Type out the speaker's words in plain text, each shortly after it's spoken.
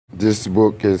This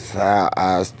book is how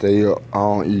I stay up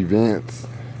on events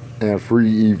and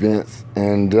free events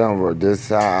in Denver. This is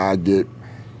how I get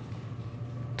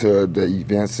to the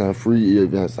events and free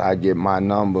events. I get my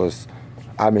numbers.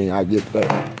 I get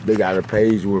they got a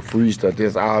page with free stuff.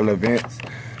 This all events.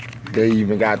 They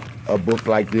even got a book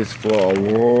like this for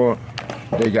award.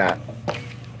 They got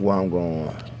where I'm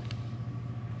going.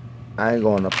 I ain't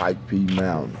going to Pike Peak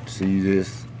Mountain. See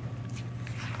this?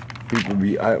 People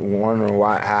be wondering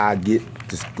how I get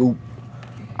the scoop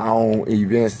on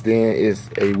events. Then it's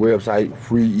a website,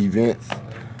 Free Events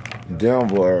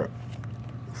Denver,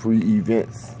 Free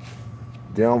Events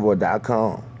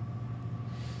Denver.com.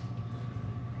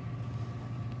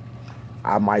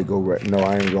 I might go rap. No,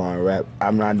 I ain't going to rap.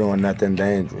 I'm not doing nothing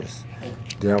dangerous.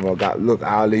 Denver got, look,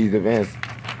 all these events,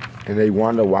 and they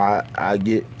wonder why I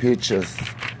get pictures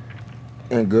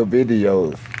and good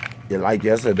videos. Yeah, like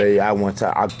yesterday, I went to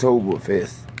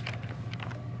Oktoberfest.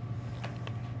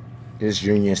 This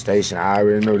Union Station, I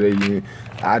already know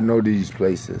I know these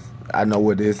places. I know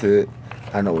what this is.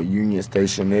 I know what Union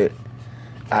Station is.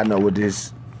 I know what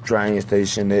this train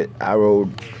station is. I rode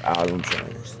all them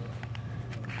trains.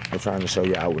 I'm trying to show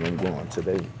y'all where I'm going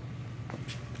today.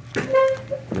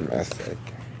 Give me a sec.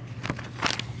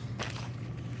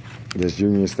 This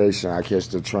Union Station, I catch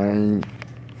the train,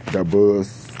 the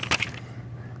bus,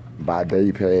 by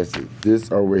day passes.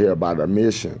 This over here by the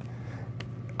Mission,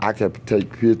 I can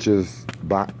take pictures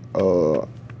I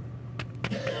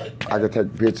can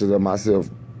take pictures of myself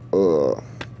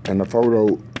in the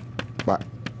photo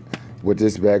with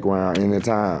this background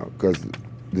anytime, because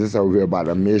this over here by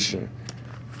the Mission.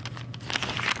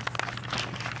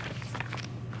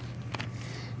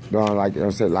 Like I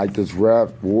said, like this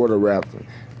water rafting,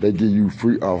 they give you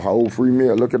a whole free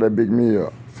meal. Look at that big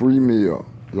meal, free meal.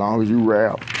 Long as you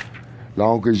raft,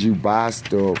 long as you buy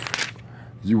stuff,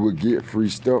 you will get free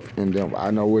stuff in them.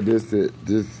 I know what this is.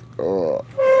 This up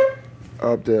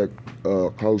there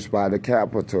close by the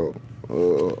Capitol.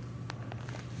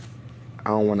 I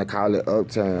don't want to call it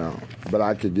Uptown, but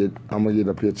I'm gonna get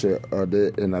a picture of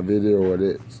that and a video of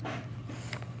this.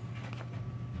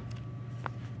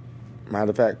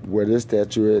 Matter of fact, where this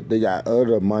statue is, they got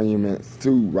other monuments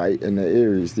too, right in the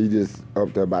area. See this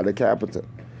up there by the Capitol,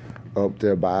 up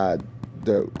there by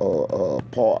the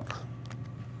park.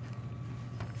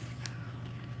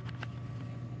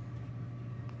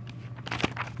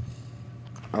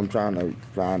 I'm trying to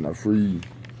find the free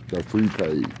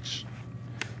page.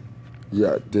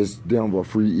 Yeah, this Denver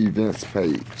free events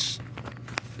page.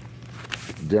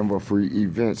 Denver free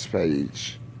events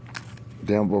page.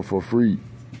 Denver for free.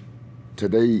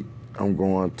 Today, I'm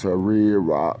going to Red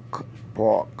Rock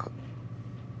Park,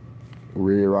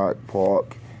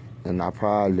 and I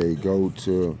probably go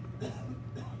to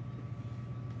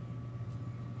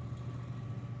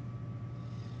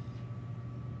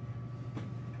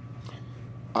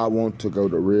I want to go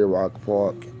to Red Rock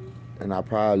Park, and I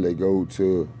probably go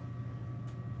to,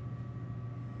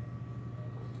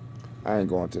 I ain't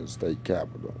going to the state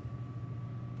capitol.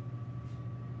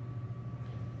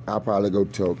 I'll probably go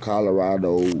to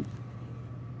Colorado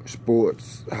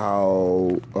Sports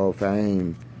Hall of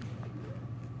Fame.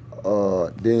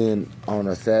 Then on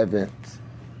the 7th,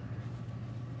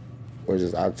 which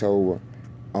is October,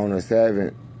 on the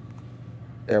 7th,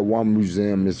 at one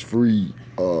museum is free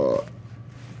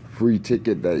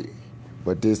ticket day.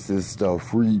 But this is the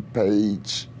free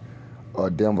page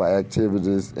of Denver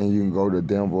Activities, and you can go to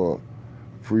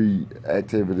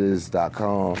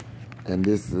denverfreeactivities.com. And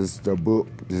this is the book.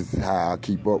 This is how I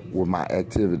keep up with my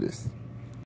activities.